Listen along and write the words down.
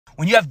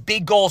when you have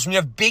big goals, when you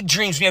have big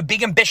dreams, when you have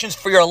big ambitions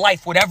for your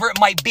life, whatever it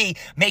might be,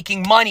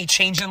 making money,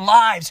 changing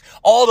lives,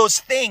 all those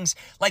things,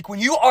 like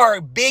when you are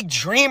a big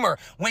dreamer,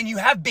 when you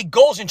have big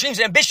goals and dreams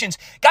and ambitions,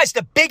 guys,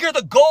 the bigger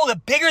the goal, the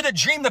bigger the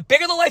dream, the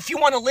bigger the life you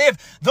want to live,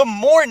 the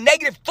more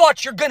negative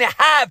thoughts you're going to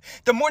have,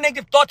 the more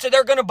negative thoughts that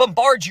are going to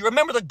bombard you.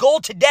 Remember, the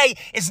goal today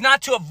is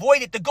not to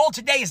avoid it. The goal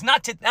today is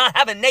not to not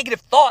have a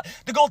negative thought.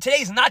 The goal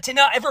today is not to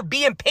not ever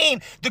be in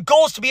pain. The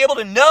goal is to be able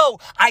to know,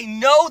 I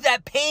know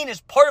that pain is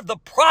part of the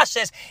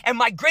process, and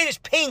my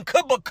greatest pain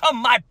could become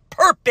my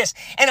purpose.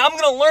 And I'm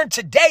going to learn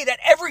today that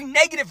every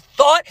negative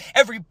thought,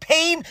 every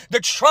pain, the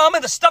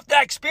trauma, the stuff that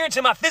I experience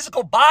in my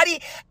physical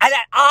body, and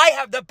that I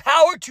have the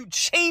power to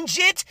change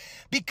it,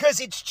 because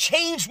it's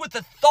changed with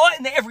the thought,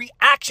 and that every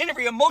action,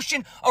 every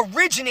emotion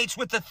originates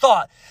with the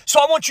thought. So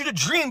I want you to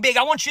dream big.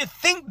 I want you to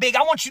think big.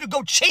 I want you to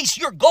go chase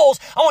your goals.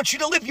 I want you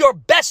to live your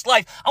best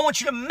life. I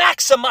want you to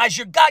maximize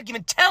your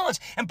God-given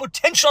talents and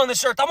potential on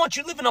this earth. I want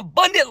you to live an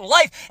abundant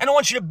life, and I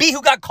want you to be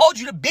who God called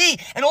you to be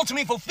and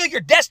ultimately fulfill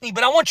your destiny.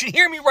 But I want you to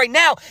hear me right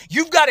now.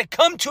 You've got to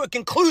come to a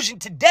conclusion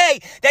today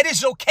that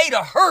it's okay to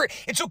hurt.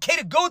 It's okay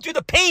to go through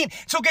the pain.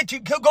 It's okay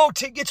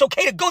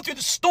to go through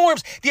the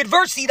storms, the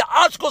adversity, the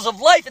obstacles of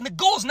life, and the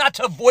goal is not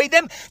to avoid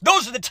them.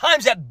 Those are the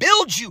times that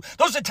build you.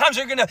 Those are the times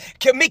that are going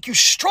to make you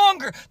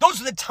stronger.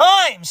 Those are the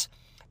times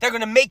that are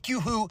going to make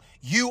you who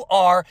you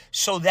are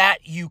so that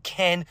you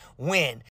can win.